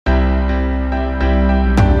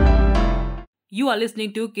You are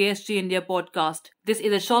listening to KSG India Podcast. This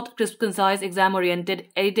is a short, crisp, concise, exam-oriented,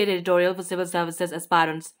 edited editorial for civil services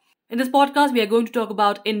aspirants. In this podcast, we are going to talk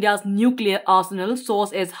about India's nuclear arsenal.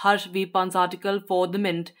 Source is Harsh V. Pant's article for The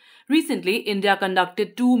Mint. Recently, India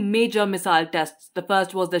conducted two major missile tests. The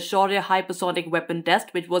first was the Shaurya hypersonic weapon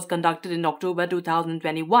test, which was conducted in October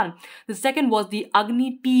 2021. The second was the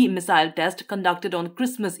Agni-P missile test conducted on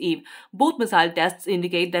Christmas Eve. Both missile tests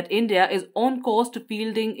indicate that India is on course to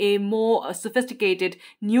fielding a more sophisticated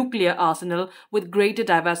nuclear arsenal with greater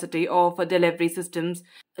diversity of delivery systems.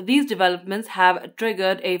 These developments have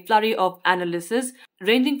triggered a flurry of analysis,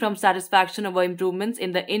 ranging from satisfaction over improvements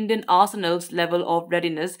in the Indian arsenal's level of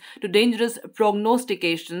readiness to dangerous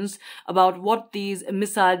prognostications about what these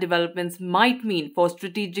missile developments might mean for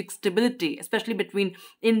strategic stability, especially between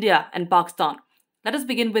India and Pakistan. Let us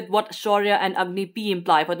begin with what Shaurya and Agni-P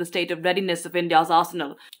imply for the state of readiness of India's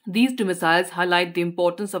arsenal. These two missiles highlight the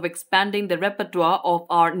importance of expanding the repertoire of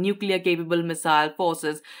our nuclear-capable missile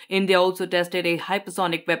forces. India also tested a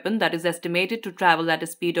hypersonic weapon that is estimated to travel at a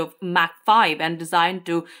speed of Mach 5 and designed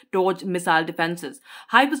to dodge missile defenses.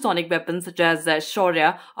 Hypersonic weapons such as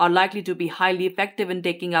Shaurya are likely to be highly effective in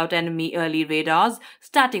taking out enemy early radars,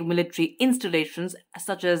 static military installations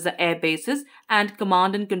such as air bases, and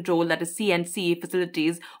command and control, that is C&C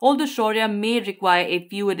facilities, although Shaurya may require a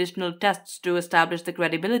few additional tests to establish the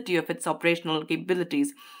credibility of its operational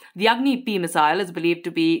capabilities. The Agni-P missile is believed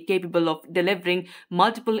to be capable of delivering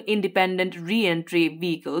multiple independent re-entry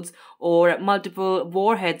vehicles or multiple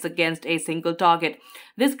warheads against a single target.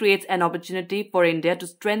 This creates an opportunity for India to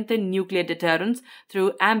strengthen nuclear deterrence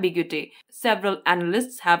through ambiguity. Several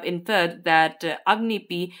analysts have inferred that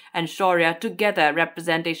Agni-P and Shaurya together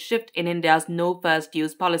represent a shift in India's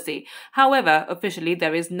no-first-use policy. However, officially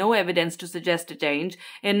there is no evidence to suggest a change.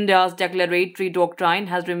 India's declaratory doctrine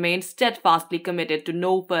has remained steadfastly committed to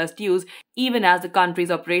no-first use, even as the country's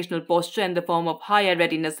operational posture in the form of higher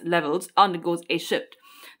readiness levels undergoes a shift.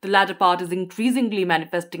 The latter part is increasingly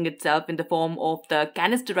manifesting itself in the form of the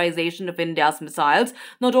canisterization of India's missiles,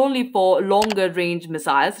 not only for longer-range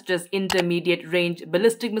missiles such as intermediate-range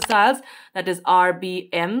ballistic missiles, that is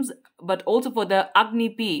IRBMs, but also for the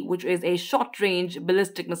Agni-P, which is a short-range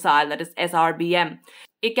ballistic missile, that is SRBM.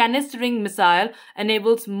 A canistering missile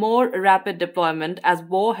enables more rapid deployment, as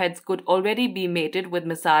warheads could already be mated with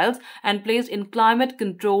missiles and placed in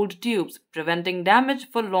climate-controlled tubes, preventing damage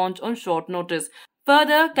for launch on short notice.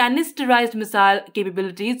 Further, canisterized missile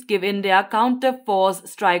capabilities give India counter-force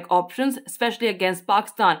strike options, especially against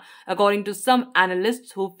Pakistan, according to some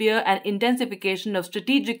analysts who fear an intensification of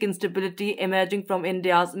strategic instability emerging from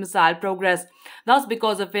India's missile progress. Thus,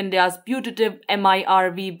 because of India's putative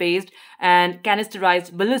MIRV-based and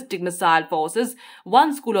canisterized ballistic missile forces,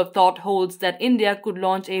 one school of thought holds that India could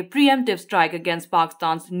launch a preemptive strike against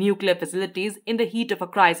Pakistan's nuclear facilities in the heat of a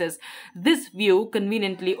crisis. This view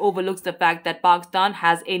conveniently overlooks the fact that Pakistan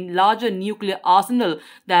has a larger nuclear arsenal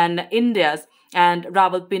than India's, and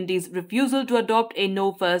Rawalpindi's refusal to adopt a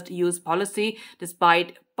no-first-use policy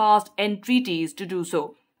despite past entreaties to do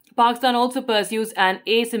so. Pakistan also pursues an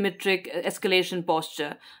asymmetric escalation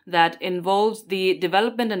posture that involves the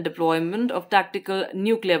development and deployment of tactical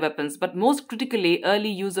nuclear weapons, but most critically, early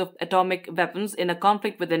use of atomic weapons in a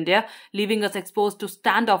conflict with India, leaving us exposed to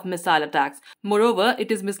standoff missile attacks. Moreover,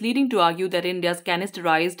 it is misleading to argue that India's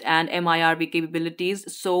canisterized and MIRV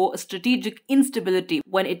capabilities sow strategic instability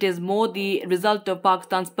when it is more the result of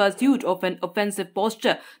Pakistan's pursuit of an offensive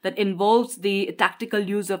posture that involves the tactical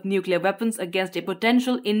use of nuclear weapons against a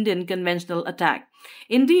potential Indian conventional attack.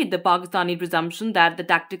 Indeed, the Pakistani presumption that the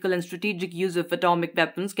tactical and strategic use of atomic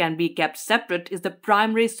weapons can be kept separate is the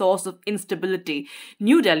primary source of instability.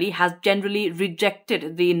 New Delhi has generally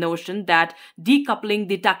rejected the notion that decoupling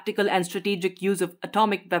the tactical and strategic use of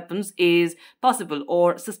atomic weapons is possible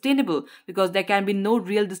or sustainable, because there can be no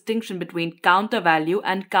real distinction between counter-value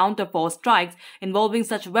and counter-force strikes involving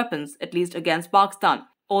such weapons, at least against Pakistan.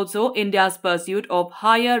 Also, India's pursuit of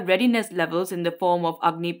higher readiness levels in the form of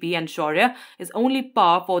Agni-P and Shaurya is only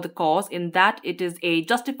par for the course, in that it is a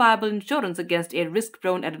justifiable insurance against a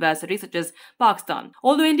risk-prone adversary such as Pakistan.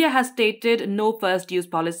 Although India has stated no first-use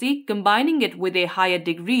policy, combining it with a higher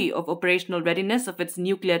degree of operational readiness of its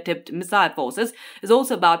nuclear-tipped missile forces is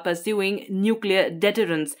also about pursuing nuclear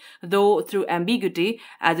deterrence, though through ambiguity,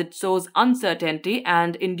 as it sows uncertainty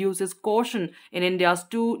and induces caution in India's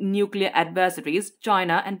two nuclear adversaries,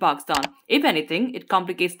 China India and Pakistan. If anything, it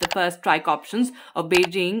complicates the first strike options of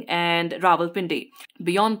Beijing and Rawalpindi.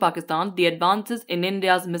 Beyond Pakistan, the advances in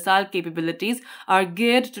India's missile capabilities are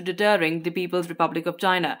geared to deterring the People's Republic of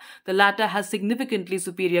China. The latter has significantly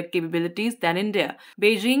superior capabilities than India.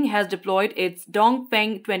 Beijing has deployed its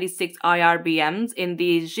Dongfeng 26 IRBMs in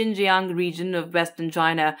the Xinjiang region of western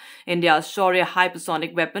China. India's Shaurya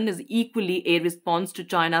hypersonic weapon is equally a response to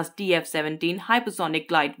China's TF-17 hypersonic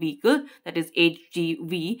glide vehicle, that is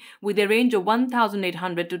HGV, with a range of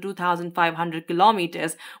 1,800 to 2,500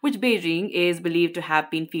 kilometers, which Beijing is believed to have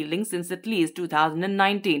been fielding since at least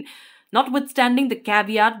 2019. Notwithstanding the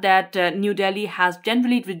caveat that New Delhi has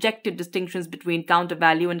generally rejected distinctions between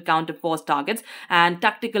counter-value and counter-force targets and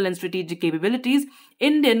tactical and strategic capabilities,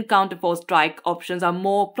 Indian counter-force strike options are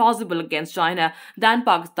more plausible against China than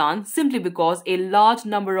Pakistan simply because a large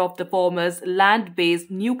number of the former's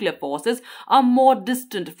land-based nuclear forces are more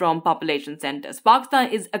distant from population centers. Pakistan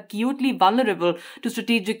is acutely vulnerable to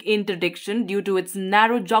strategic interdiction due to its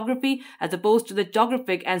narrow geography as opposed to the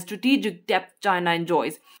geographic and strategic depth China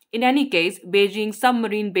enjoys. In any case, Beijing's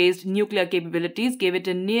submarine-based nuclear capabilities gave it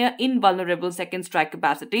a near invulnerable second strike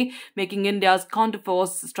capacity, making India's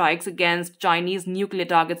counter-force strikes against Chinese nuclear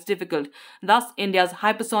targets difficult. Thus, India's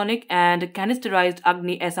hypersonic and canisterized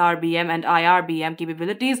Agni-SRBM and IRBM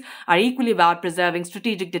capabilities are equally about preserving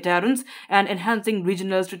strategic deterrence and enhancing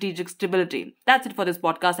regional strategic stability. That's it for this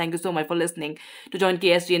podcast. Thank you so much for listening. To join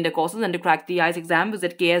KSG India courses and to crack the ICE exam,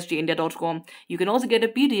 visit ksgindia.com. You can also get a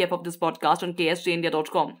PDF of this podcast on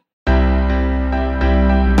ksgindia.com.